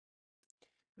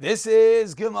This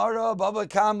is Gemara Baba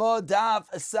Kama Daf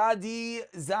Sadi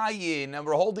Zayin, and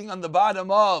we're holding on the bottom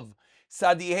of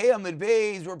Sadi Hey Amid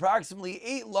Beis. We're approximately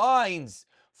 8 lines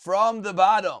from the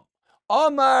bottom.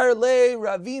 Amar le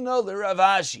Ravina le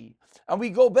Ravashi, and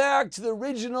we go back to the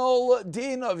original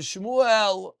din of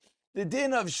Shmuel, the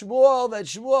din of Shmuel that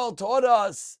Shmuel taught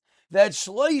us that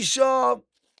Shloisha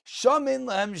Shamin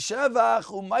Lehem Shevach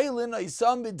Umaylin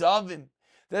Aisam B'Davin.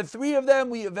 The three of them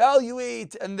we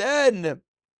evaluate, and then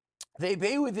they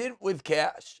pay with it with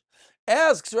cash.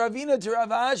 Asks Ravina to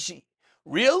Ravashi,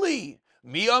 really?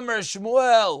 Mi Omer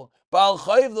Shmuel, Baal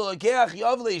Chayv l'lokeach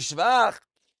Yavle Shvach?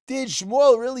 Did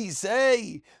Shmuel really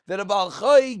say that a Baal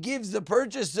Chayv gives the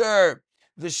purchaser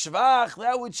the Shvach,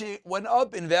 that which it went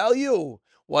up in value?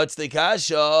 What's the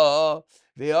kasha?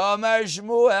 The Omer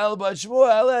Shmuel, but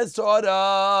Shmuel has taught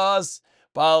us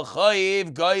Baal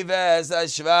Chayv goyves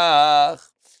Shvach.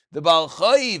 The Baal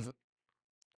Chayv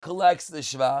collects the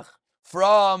Shvach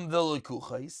from the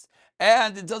Lekuchais,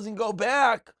 and it doesn't go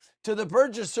back to the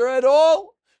purchaser at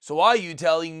all. So why are you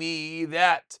telling me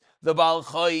that the Baal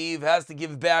Chayiv has to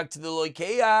give back to the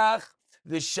Lokeach,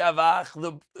 the Shavach,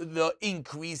 the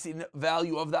increase in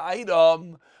value of the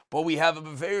item? But we have a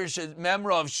Beferish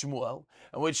memra of Shmuel,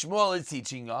 and what Shmuel is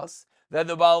teaching us, that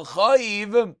the Baal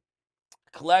Chayiv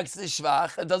collects the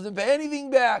Shvach and doesn't pay anything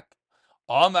back.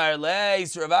 Omar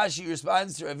Leis, Ravashi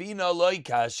responds to Ravina loy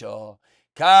kasha.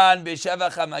 Kan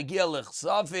b'shevach hamagia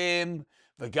l'chsafim,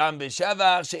 v'kan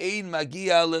b'shevach she'ein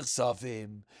magia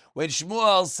l'chsafim. When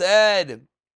Shmuel said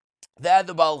that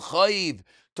the Baal Chayiv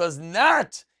does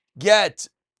not get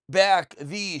back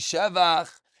the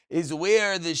shevach, is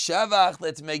where the shevach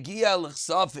that's magia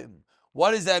l'chsafim.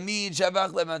 What does that mean?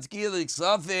 Shevach le'magia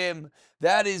l'chsafim.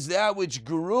 That is that which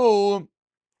grew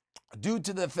due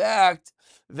to the fact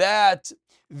that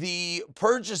the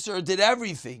purchaser did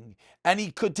everything and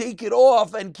he could take it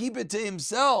off and keep it to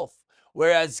himself.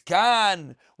 Whereas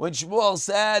Khan, when Shmuel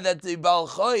said that the Baal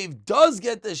Chayiv does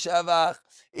get the Shavach,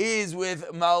 is with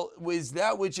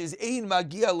that which is Ein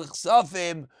Magia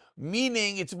L'Chsafim,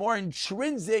 meaning it's more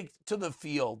intrinsic to the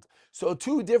field. So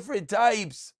two different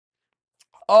types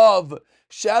of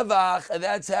Shavach, and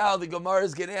that's how the Gemara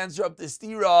is going to answer up the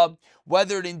stira,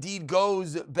 whether it indeed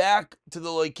goes back to the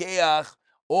Lokeach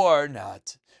or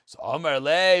not. So Amar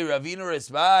Le, Ravina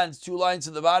responds, 2 lines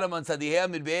to the bottom on Sadiheh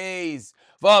Amid Beis.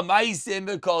 V'maisim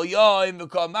v'kol yoim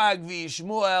v'kol magvi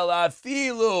Shmuel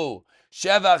afilu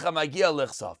Shevach hamagia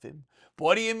l'chsafim.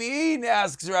 What do you mean?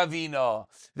 Asks Ravina.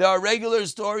 There are regular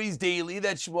stories daily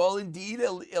that Shmuel indeed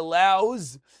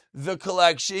allows the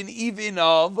collection even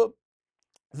of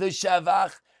the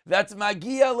Shavach that's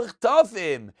Magia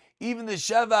L'chtafim, even the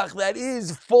Shavach that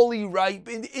is fully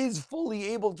ripened, is fully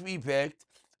able to be picked,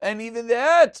 and even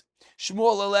that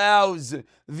Shmuel allows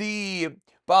the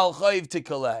Baal Chayiv to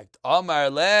collect. Amar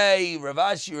Le,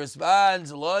 Ravashi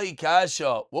responds, Loi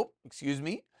Kasha. Whoop, excuse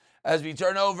me. As we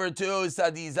turn over to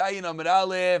Sadi Zayin Amar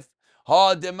Aleph,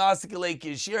 Ha Demaskele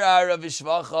Kishir Ara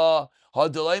Vishvacha, Ha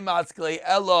Delay Maskele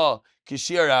Ella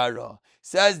Kishir Ara.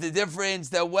 Says the difference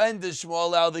that when the Shmuel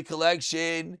allow the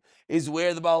collection is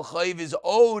where the Baal Chayiv is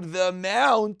owed the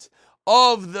amount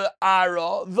of the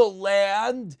Ara, the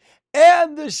land,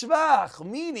 and the Shvach.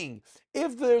 Meaning,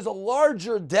 if there's a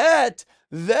larger debt,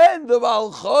 then the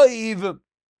Baal Chayiv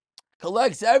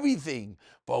collects everything.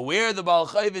 But where the Baal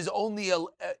Chayiv is only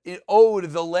owed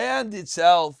the land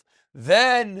itself,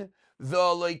 then the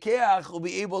Lokeach will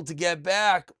be able to get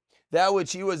back that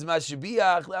which he was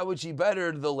mashbiach, that which he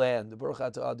bettered the land. Baruch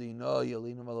atah Adonai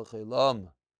Yelinu melech haolam.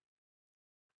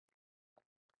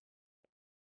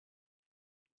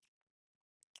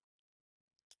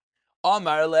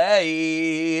 Amar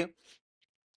lei,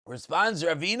 responds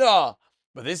Ravina,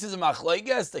 but this is a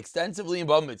machlokes extensively in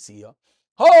Bava Metzia.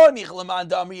 Ho nichlaman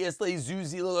damri yeslei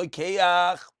zuzi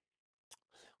l'lokeach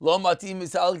lo matim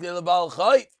misalik lebal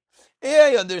chayv.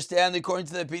 I understand, according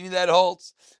to the opinion that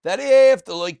holds, that if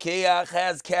the Lokeach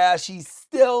has cash, he's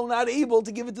still not able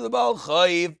to give it to the Baal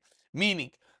Chayiv.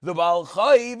 Meaning, the Baal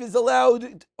Chayiv is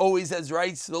allowed, always has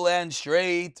rights to the land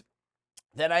straight.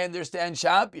 Then I understand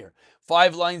Shapir.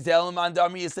 5 lines down,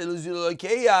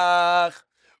 Lokeach.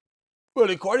 But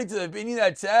according to the opinion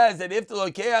that says that if the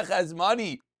Lokeach has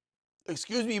money,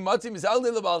 matim misal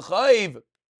the Baal Chayiv,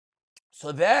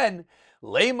 so then,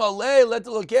 let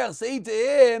the Lokeach say to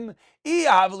him,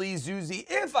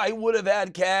 if I would have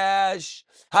had cash,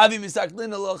 I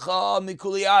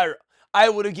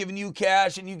would have given you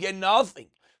cash and you get nothing.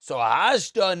 So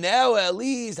hashta now at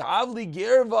least havli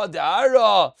girva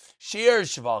dara shir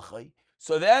shvachai.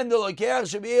 So then the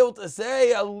Lokeach should be able to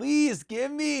say, at least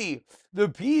give me the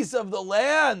piece of the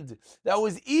land that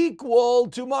was equal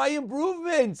to my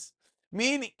improvements.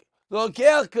 Meaning, the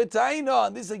Lokeach Kataina,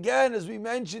 and this again, as we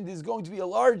mentioned, is going to be a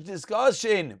large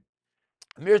discussion.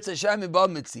 Mirza Shem Bab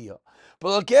Mitzia.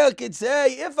 But Lokeach could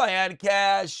say, if I had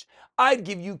cash, I'd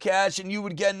give you cash and you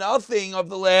would get nothing of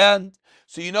the land.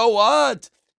 So you know what?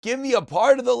 Give me a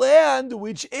part of the land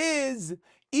which is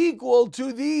equal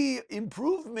to the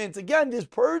improvements. Again, this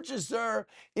purchaser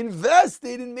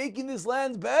invested in making this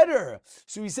land better.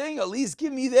 So he's saying, at least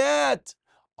give me that.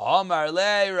 Amar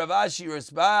le, Rav Ashi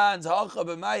responds, Hacha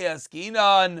b'maya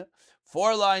askinan.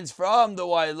 4 lines from the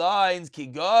white lines,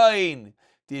 Kigoin.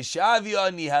 Dishavia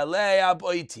nihale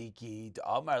apoitiki.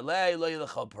 Amar le lo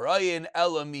yilchal prayin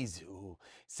elamizu.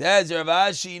 Says Rav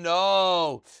Ashi,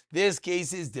 no, this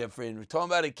case is different. We're talking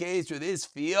about a case where this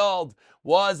field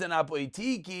was an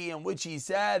apoitiki, in which he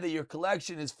said that your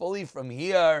collection is fully from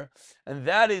here, and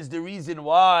that is the reason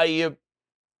why.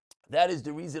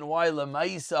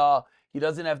 Lamaisa, he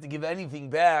doesn't have to give anything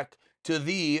back to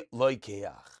the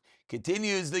loikeach.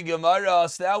 Continues the Gemara.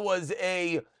 So that was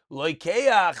a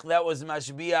loikeach that was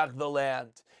mashbiach the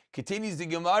land. Continues the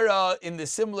Gemara in the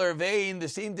similar vein. The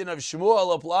same din of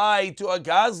Shmuel applied to a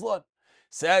gazlan.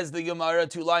 Says the Gemara,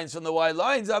 2 lines from the white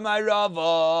lines. Amai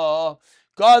Rava.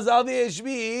 Gazal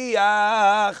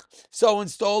v'yishbiach. So in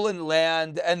stolen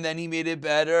land, and then he made it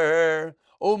better.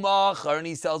 Umachar, and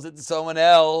he sells it to someone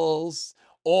else.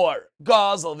 Or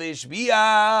Gazal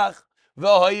v'yishbiach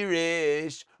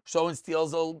v'hoirish. Someone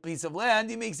steals a piece of land,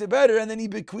 he makes it better, and then he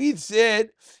bequeaths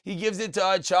it. He gives it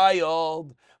to a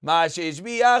child.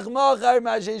 Masheshbiach machar,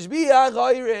 masheshbiach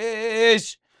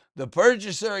hoirish. The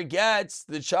purchaser gets,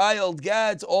 the child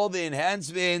gets all the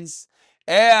enhancements,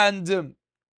 and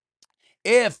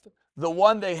if the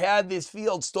one that had this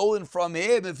field stolen from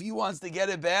him, if he wants to get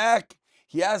it back,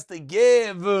 he has to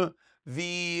give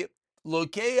the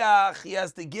lokeach, he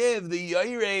has to give the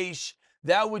yoresh,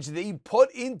 that which they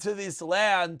put into this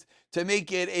land to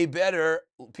make it a better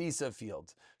piece of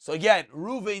field. So again,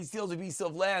 Reuven steals a piece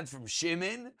of land from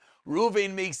Shimon.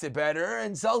 Reuven makes it better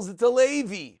and sells it to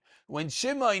Levi. When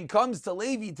Shimon comes to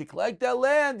Levi to collect that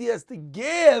land, he has to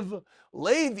give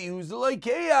Levi, who's the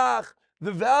lokeach,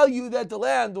 the value that the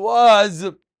land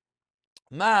was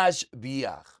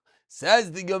mashbiach.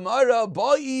 Says the Gemara,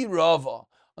 Ba'i Rava.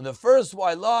 On the first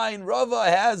white line, Rava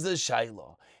has a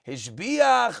shaila.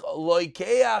 Hishbiach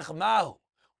loikeach mahu.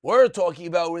 We're talking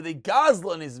about where the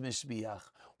gazlan is mishbiach.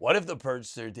 What if the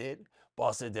purchaser did?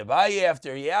 Basa debaye,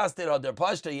 after he asked it, Adar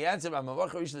Pashta, he answered,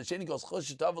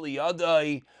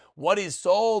 what is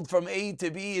sold from A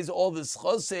to B is all the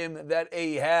schusim that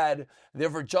A had.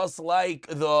 Therefore, just like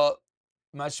the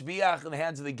mashbiach in the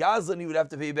hands of the gazlan, he would have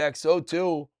to pay back. So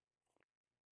too,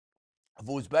 if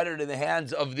it was better in the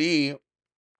hands of the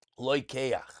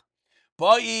loikeach.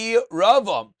 Ba'i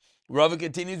Rava. Rava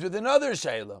continues with another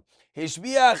shayla.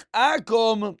 Hishbiach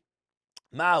akum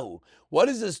mahu. What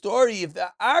is the story if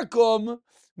the akum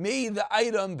made the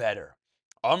item better?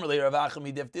 Amrli Rav Acha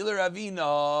midifti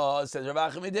Ravina. Says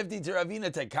Rav Acha midifti to Ravina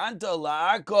tekanta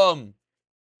la'akum.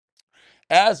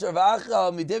 Ask Rav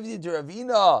Acha midifti to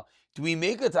Ravina, do we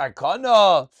make a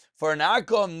takana for an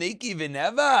akum neki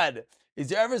v'nevad? Is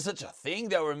there ever such a thing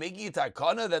that we're making a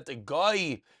takana that the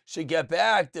guy should get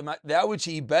back that which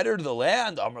he bettered the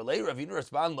land? Amrlei Ravina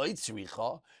respond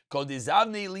loitzricha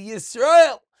kodizavne li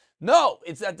Yisrael. No,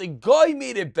 it's that the guy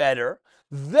made it better,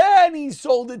 then he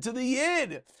sold it to the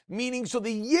Yid. Meaning, so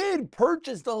the Yid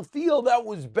purchased a field that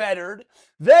was bettered,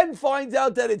 then finds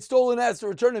out that it's stolen, has to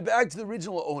return it back to the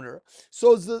original owner.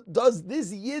 So does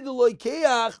this Yid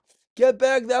loikeach get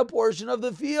back that portion of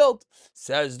the field?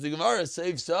 Says the Gemara,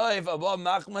 saif abba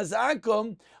machmas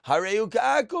akum, hareu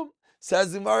ka'akum.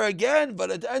 Says the Gemara again,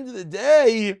 but at the end of the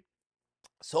day,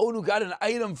 someone who got an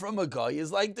item from a guy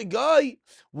is like the guy.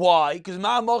 Why? Because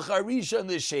ma'amach harisha and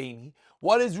the sheni.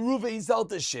 What does Reuven sell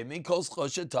to Shimon? Kos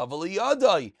choshet tavali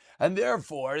yadai. And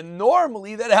therefore,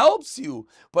 normally that helps you.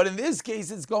 But in this case,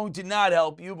 it's going to not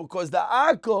help you because the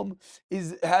akum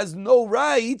has no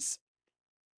rights.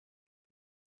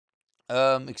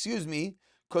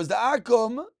 Because the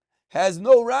akum has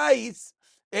no rights.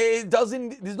 It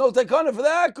doesn't. There's no takana for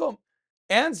the akum.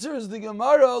 Answers the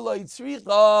Gemara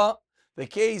loitzricha. The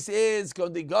case is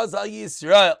the Gazal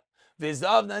Yisrael.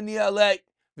 V'zavna ni'alek.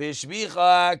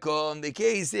 V'shbicha akum. The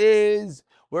case is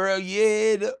where a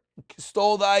Yid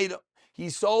stole the item. He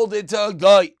sold it to a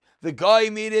guy. The guy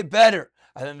made it better.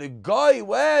 And then the guy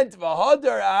went,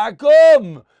 v'hadar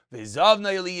akum.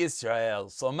 V'zavna li Yisrael.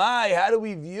 So how do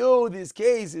we view this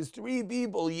case? Is 3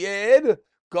 people, Yid,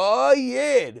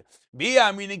 Goyed. Bi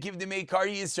Amrina Kiv the Meikar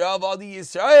Yisrael Vadi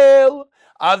Yisrael.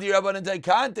 Avdi Rabbanan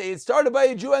Taikante. It started by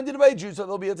a Jew, ended by a Jew, so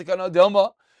there'll be a Takana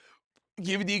Dilma.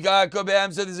 Give the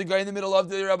Gakabam. So there's a guy in the middle of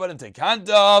the Rabbanan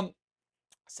Taikanta.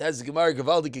 Says the Gemara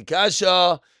Gavaldi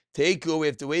Kikasha. Teku, we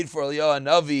have to wait for Eliyahu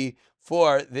Navi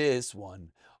for this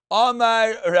one.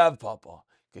 Amar Rav Papa.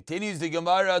 Continues the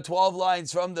Gemara, 12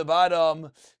 lines from the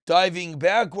bottom, diving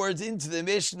backwards into the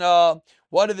Mishnah.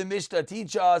 What did the Mishnah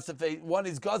teach us? If one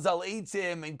is Gazal eats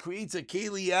him and creates a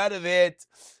keli out of it,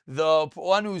 the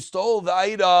one who stole the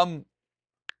item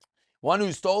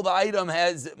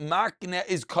has makne,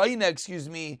 is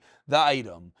kaina, the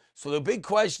item. So the big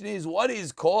question is, what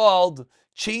is called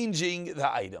changing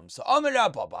the item? So Amar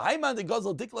Rav Papa, Hayman the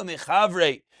Gazal Dikla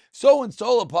Mechavre, so and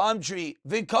stole a palm tree,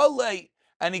 Vikale,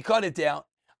 and he cut it down.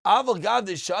 Even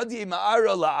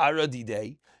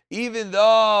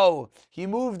though he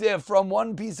moved it from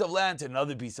one piece of land to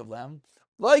another piece of land,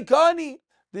 like honey,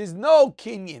 there's no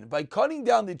kinyan. By cutting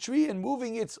down the tree and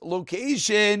moving its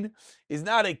location is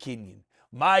not a kinyan.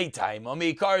 My time,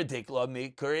 it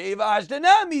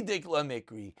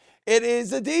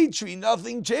is a date tree,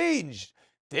 nothing changed.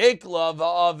 Dikla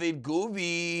va'avid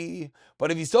guvi.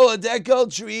 But if you stole a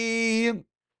dekel tree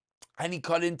and he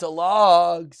cut into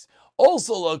logs,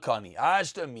 also lokani,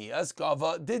 ashtami,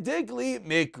 eskava, didigli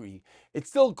mikri. It's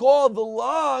still called the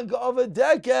log of a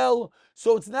dekel,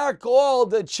 so it's not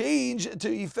called a change to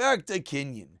effect a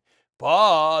kinyan.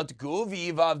 But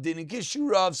guvi vavdin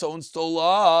kishurav, someone stole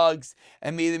logs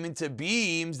and made them into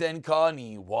beams, then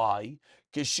kani. Why?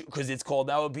 Because it's called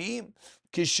now a beam.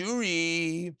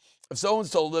 Kishuri, if someone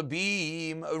stole a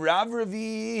beam, rav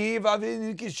ravi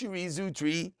vavdin kishuri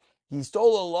zutri. He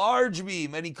stole a large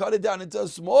beam and he cut it down into a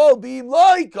small beam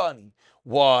like honey.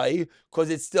 Why? Because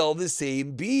it's still the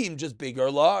same beam, just big or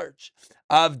large.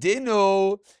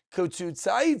 Avdinu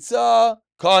kotsutzaitza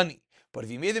kani. But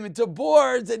if you made them into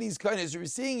boards, and he's kind of, so we're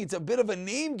seeing it's a bit of a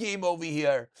name game over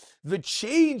here. The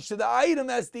change to the item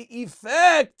has the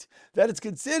effect that it's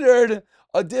considered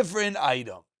a different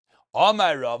item.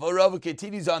 Amar Rava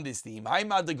continues on this theme.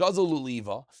 Haimad the Gazel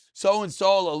Luliva. So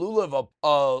install a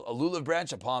lulav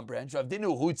branch, a palm branch.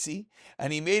 Ravdinu Hutzi,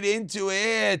 and he made into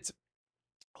it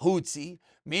Hutzi,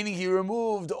 meaning he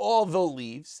removed all the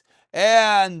leaves,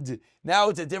 and now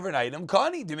it's a different item.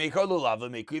 Kani to make her lulava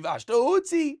mekri vashta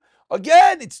Hutzi.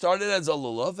 Again, it started as a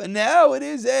lulav, and now it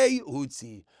is a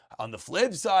Hutzi. On the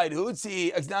flip side,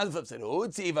 Hutzi, it's not the flip side,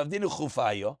 Hutzi, Vavdinu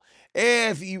Chufaya.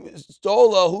 If he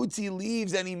stole a Hutzi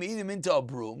leaves and he made them into a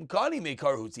broom, Kani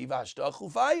Mekar Hutzi Vashta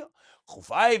Chufaya.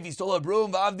 Chufaya, if he stole a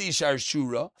broom, Vavdi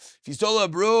Sharshura. If he stole a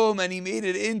broom and he made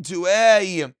it into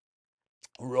a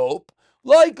rope,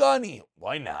 like Kani.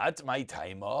 Why not? My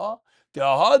timer.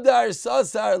 Because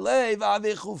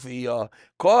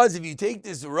if you take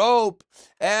this rope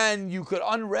and you could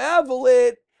unravel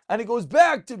it, and it goes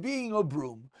back to being a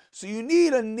broom. So you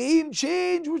need a name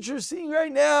change, which you're seeing right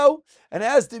now, and it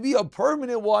has to be a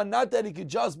permanent one, not that it could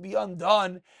just be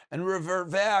undone and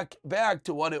revert back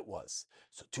to what it was.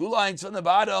 So 2 lines from the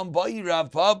bottom, Bai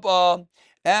Rav Papa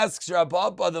asks Rav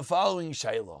Papa the following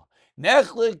shayla.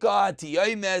 Nechlika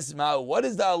tiyaimes ma, what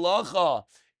is the halacha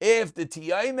if the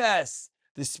tiyaimes,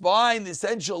 the spine, the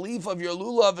essential leaf of your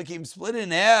lulav became split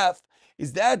in half?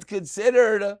 Is that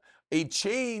considered a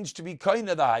change to be kind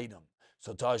of the item?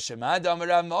 So Tashemad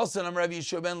Amarav Mosan Amarav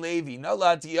Yeshua ben Levi,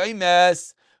 Nalati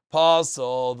Yaimes,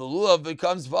 Pasal, the lulav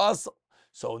becomes Pasal.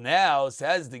 So now,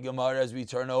 says the Gemara as we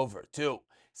turn over to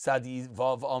Sadi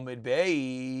Vav Amid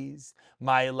Beis,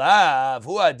 my love,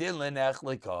 who adin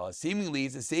lenechlika. Seemingly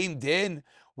it's the same din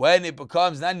when it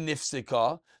becomes not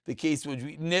nifsika, the case would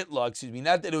be nitla,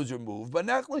 not that it was removed, but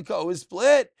nechlika is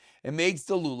split. It makes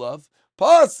the lulav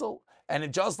Pasal. And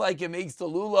it, just like it makes the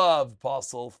lulav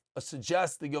pasal,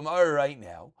 suggests the Gemara right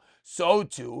now, so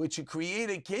too it should create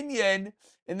a kinyan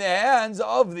in the hands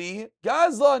of the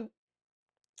gazlan.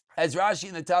 As Rashi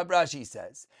in the top Rashi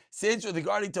says, since with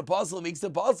regarding to pasal makes the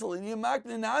pasal, and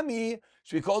yamaknanami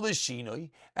should be called a shinoi,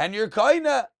 and your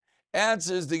kaina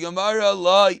answers the Gemara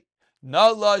lai,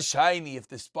 not la shiny. If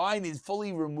the spine is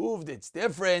fully removed, it's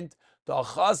different. The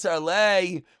chasar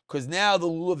lay, because now the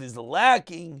lulav is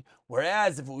lacking.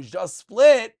 Whereas if it was just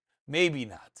split, maybe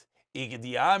not.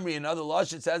 Ikadi Amri, another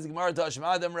lashon says the Gemara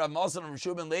Tashmadam Rav Masan and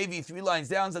Rishub ben Levi, 3 lines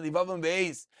down, said the Vavam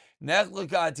Beis.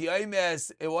 Nechlaka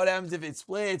tiyaimes. What happens if it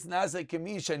splits? Nasa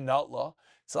kamisha natla.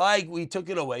 It's like we took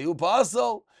it away.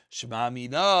 Upasol.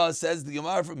 Shmamina, says the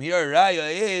Gemara from here.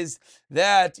 Raya is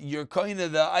that you're kind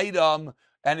of the item,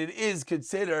 and it is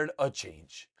considered a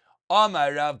change.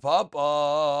 Amar Rav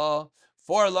Papa.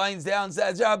 4 lines down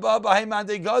says Rav Papa,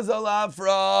 Haimante Gazal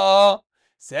Afra.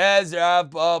 Says Rav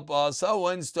Papa,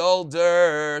 someone stole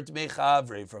dirt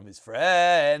mechavre from his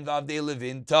friend Vavde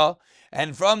Levinta,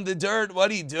 and from the dirt,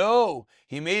 what'd he do?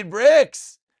 He made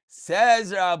bricks.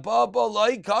 Says Rav Papa,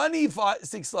 like honey,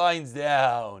 6 lines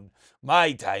down.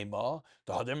 My taima,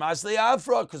 the other masli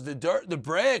afra, because the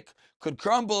brick could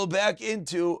crumble back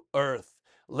into earth.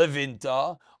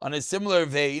 Levinta, on a similar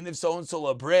vein, if someone stole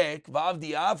a brick,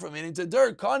 Vavdi afra made into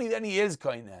dirt, kani, then he is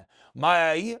kaina.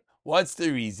 My, what's the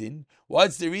reason?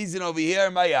 What's the reason over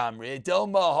here, my Amri?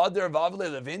 Dilma Hadar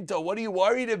Vavle Levinta. What are you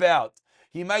worried about?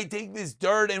 He might take this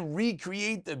dirt and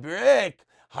recreate the brick.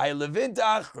 Hi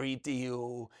Levinta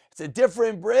Achritiyu. It's a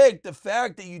different brick. The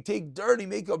fact that you take dirt and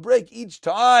make a brick each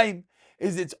time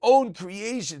is its own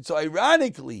creation. So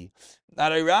ironically,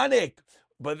 not ironic,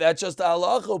 but that's just the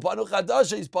halacha. Panu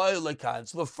chadasha is lekan.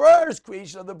 So the first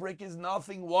creation of the brick is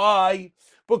nothing. Why?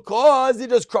 Because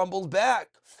it just crumbles back.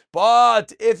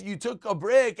 But if you took a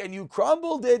brick and you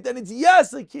crumbled it, then it's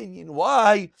yes a kinyan.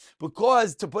 Why?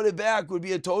 Because to put it back would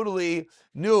be a totally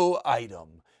new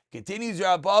item. Continues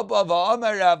Rav Papa,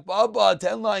 Va'amar Rav Papa,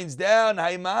 10 lines down,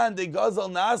 Haiman de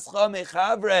Gazal Nascha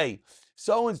Mechavre.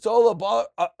 Someone stole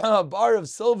a bar of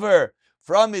silver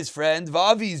from his friend,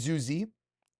 Vavi Zuzi,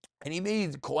 and he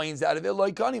made coins out of it.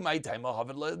 Like my time,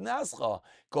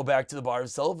 go back to the bar of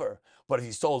silver. But if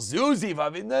he stole Zuzi,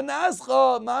 Vavinda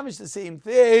Nascha, mamish the same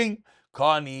thing.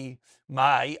 Kani,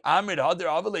 my Amrid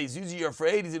Hadar Avale, Zuzi, you're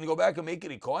afraid he's going to go back and make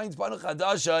it in coins. Panu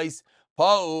Chadashais,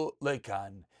 Pa'u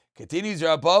Lekan. Continues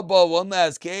Rababa, one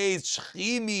last case.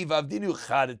 Shchimi Vavdinu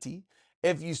Chadati.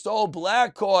 If you stole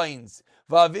black coins,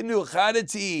 Vavinu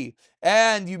Chadati,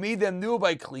 and you made them new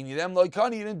by cleaning them, like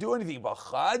Kani, you didn't do anything. But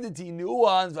Chadati, new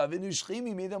ones, Vavinu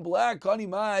Shchimi, made them black. Kani,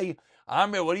 my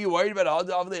Amr, what are you worried about?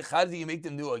 You make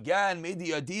them new again. Made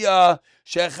the idea,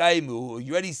 Shechaimu.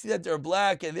 You already see that they're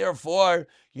black, and therefore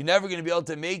you're never going to be able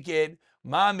to make it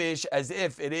mamish as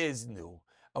if it is new.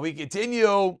 And we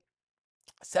continue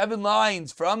 7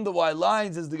 lines from the white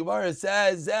lines, as the Gemara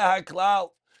says, Zeh HaKlal,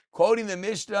 quoting the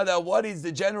Mishnah, that what is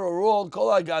the general rule? Kol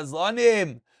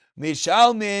HaGazlanim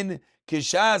Mishalmin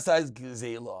Kishas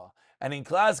HaGzela. And in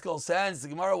classical sense, the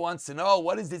Gemara wants to know,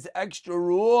 what is this extra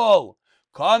rule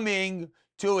coming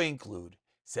to include?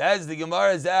 Says the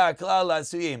Gemara, Zeh HaKlal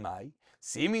Lasuyemai,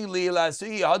 seemingly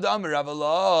Lasuyi Adam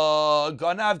Ravala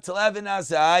Ganav Tlevin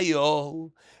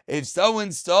Asayol. If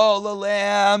someone stole a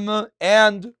lamb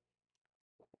and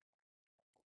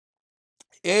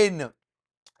in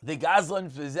the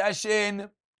Gazlan's possession,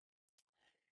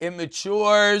 it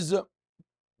matures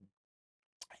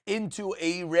into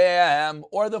a ram,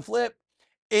 or the flip.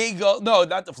 Egel, no,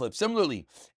 not the flip. Similarly,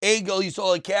 Egel, you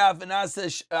saw a calf,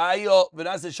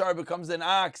 Vanasa Shar becomes an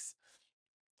ox.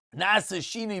 Nasa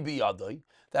Shini biyadoi.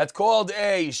 That's called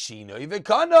a Shinoi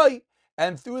Vikanoi.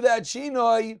 And through that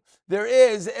Shinoi, there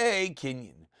is a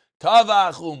Kinyan.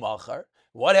 Tavachu Machar.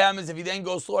 What happens if he then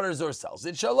goes slaughters or sells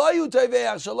it? Shalayu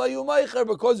Taiveach, Shalayu Maicher,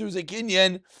 because there was a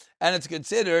Kinyan and it's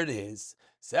considered his.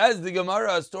 Says the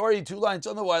Gemara, a story, 2 lines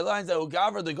on the white lines, that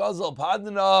Ugavar the Gazal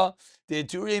Padna, the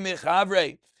Turi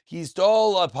Mechavre. He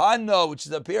stole a Padna, which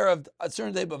is a pair of a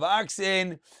certain type of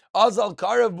oxen, Azal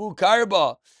Karav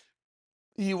Bukarba.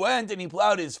 He went and he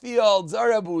plowed his fields,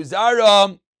 Zarabu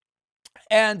Zaram,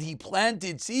 and he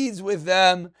planted seeds with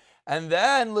them. And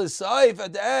then L'Saif,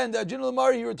 at the end, Ajin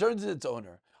Lamari, he returns to its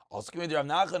owner. Also, Rav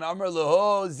Nachman Amar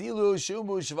Leho Zilu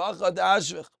Shumu Shvachad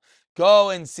Ashvich. Go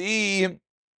and see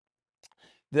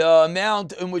the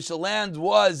amount in which the land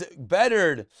was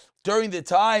bettered during the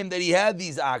time that he had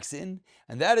these oxen,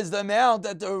 and that is the amount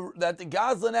that the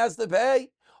Gazlan has to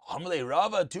pay. Amrle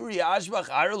Rava Turi Ashbach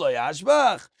Arlo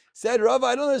Ashbach. Said Rava,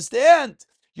 I don't understand.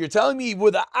 You're telling me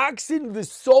were the oxen the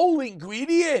sole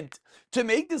ingredient to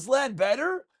make this land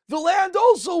better? The land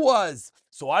also was.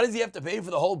 So why does he have to pay for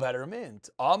the whole betterment?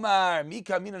 Amar mi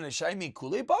kamina neshaymi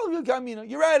kule palga kamina.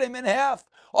 You're right, I meant half.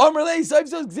 Amar lei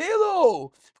saifzos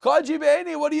gzelo. Kaji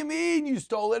be'eni. What do you mean? You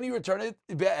stole it and you return it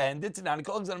and it's not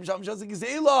called zanam sham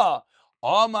gzela.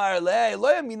 Amar le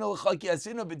lo yamina l'chaki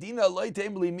asina bedina lo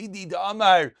temli midi da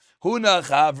amar huna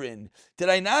chavrin. Did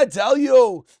I not tell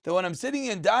you that when I'm sitting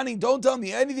and dining, don't tell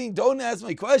me anything, don't ask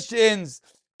my questions,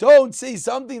 don't say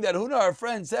something that Huna, our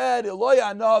friend, said,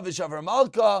 Eloya no v'shavar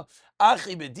malka,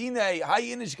 achi bedine,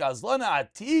 hayinish gazlana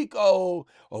atiko,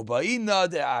 obaina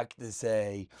de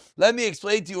akdesei. Let me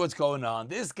explain to you what's going on.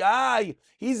 This guy,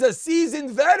 he's a seasoned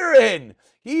veteran.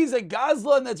 He's a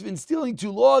gazlan that's been stealing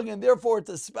too long, and therefore it's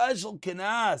a special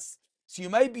kenas. So you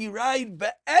might be right,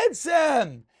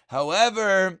 be'etzem.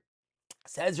 However,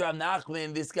 says Rav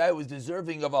Nachman, this guy was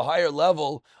deserving of a higher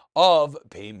level of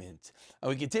payment. And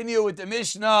we continue with the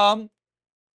Mishnah,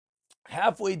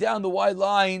 halfway down the white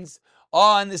lines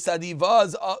on the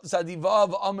Sadivav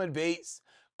Amud Beis.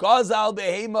 Gazal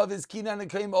behema v'skina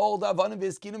nekayim old avana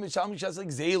v'skina misham mishas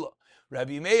gzela.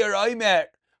 Rabbi Meir Oimer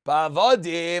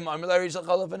ba'avadim amar l'rishal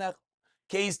chalav.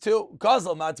 Case 2,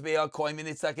 Gazal matbea koim and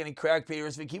it's not getting crack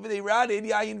payers v'kiva they ratted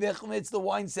yayin v'chum it's the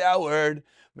wine soured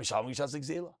misham mishas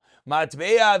gzela.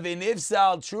 Matbea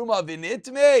v'nifsal truma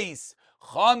v'nitmeis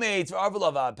chametz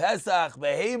v'arvelav pesach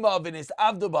behema v'nis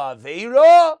avdu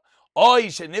ba'aveira. Oy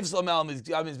shenifsal mal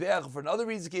mizbeach for another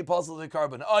reason keep puzzle the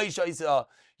carbon. Oy shaisa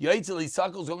yaitzel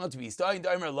isakol going to be starting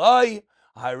dimer lai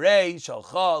harei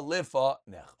shalcha lifa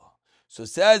necha. So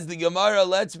says the Gemara.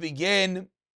 Let's begin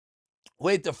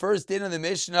with the first din of the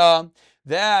Mishnah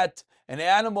that an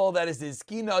animal that is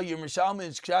iskina your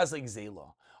mishalmin kshas like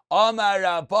zela. Amar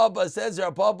Rav Papa says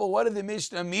Rav Papa, what did the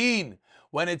Mishnah mean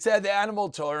when it said the animal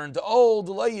turned old?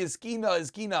 Lo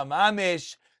iskina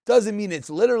mamish. Doesn't mean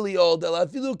it's literally old.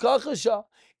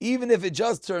 Even if it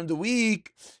just turned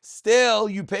weak, still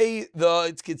you pay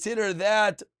it's considered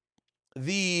that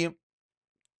the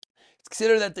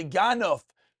ganuf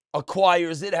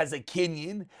acquires it, has a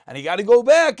kinyan, and he got to go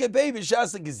back and pay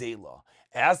b'shas gazela.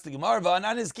 Ask the Gemara,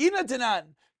 "V'anan iskina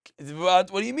tanan."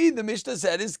 What do you mean? The Mishnah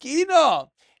said iskina.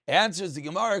 Answers the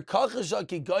Gemara, "Kachasha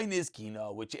kigoin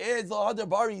iskina," which is the other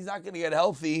bari. He's not going to get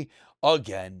healthy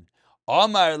again.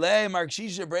 Amar le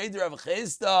Markshisha Braid Rav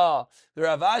Chista, the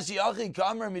Ravashi Achi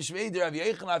Kamer Mishvei Rav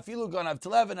Yechon Afilu Ganav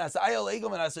Tlev and Asayel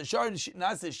Egom and Asashar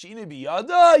Nasashina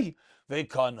Biyadai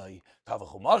Vekanai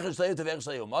Tavachumach Shlei Tavech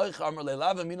Shlei Umach Amar le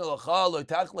Lava Mino Lachal Lo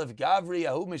Tachlev Gavri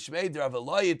Yahu Mishvei Rav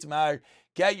Elayitmar.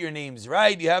 Get your names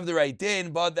right. You have the right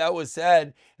din, but that was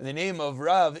said in the name of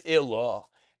Rav Ilah.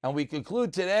 And we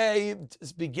conclude today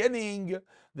beginning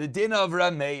the din of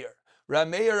Rameir.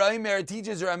 Rameir Aimer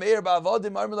teaches Rameir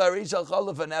ba'avodim armel harishal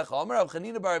chalafanecha. Amar Rav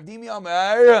Chanina bar Avdimi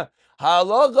Amar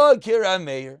halacha ki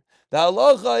Rameir. The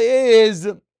halacha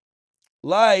is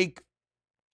like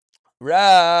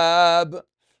Rab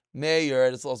Meir.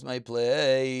 I just lost my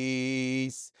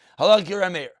place. Halacha ki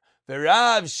Rameir.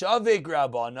 V'Rav Shavik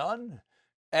Rabbanan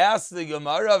asked the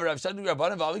Gemara of Rav Shavik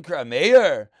Rabbanan v'Avik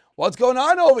Rameir. What's going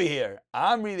on over here?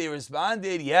 Amri, they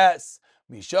responded, yes.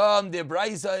 Misham de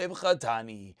Braisa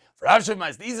Ibchatani. For Rav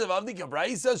Shemais, these of Avdik a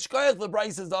Braisa, Shkoyach the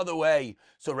Braisa is the other way.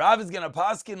 So Rav is going to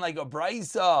paskin like a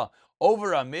Braisa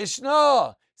over a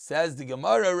Mishnah. Says the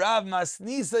Gemara, Rav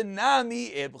Masnisa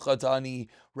Nami Ibchatani.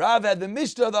 Rav had the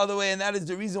Mishnah the other way, and that is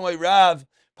the reason why Rav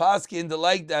paskin to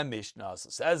like that Mishnah. So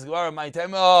says the Gemara, my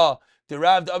time, the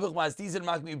Rav Avik Masnisa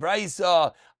Makmi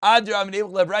Braisa. Adra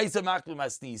Amenebel Braisa Makmi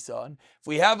Masnisa. If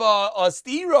we have a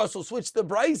stira, so switch the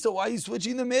Braisa. Why are you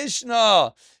switching the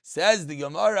Mishnah? Says the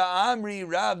Gemara, Amri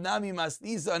Rav Nami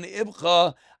Masnisa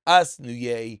Ibcha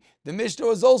Asnuye. The Mishnah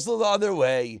was also the other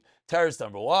way. Teres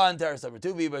number 1, teres number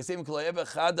 2.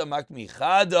 Chada Makmi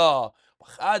Chada.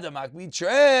 Chada Makmi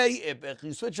Trey.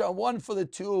 You switch on one for the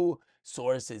two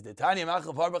sources. The Tanya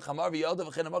Machav Harba Chamar V'Yelda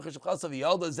V'Chenamach Shechasa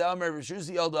V'Yelda Zelmer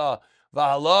V'Shusi Yelda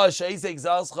V'Hala Sheisek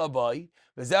Zalscha Boy.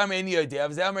 V'Zelmer Any Idea.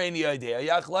 V'Zelmer Any Idea.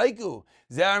 Yachlaiku.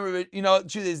 Zelmer,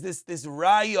 truth is this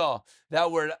raya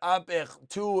that word apech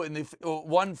 2 and the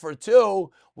 1 for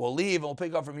 2 will leave and we'll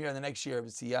pick up from here in the next year.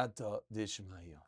 V'Siyata Dishmaya.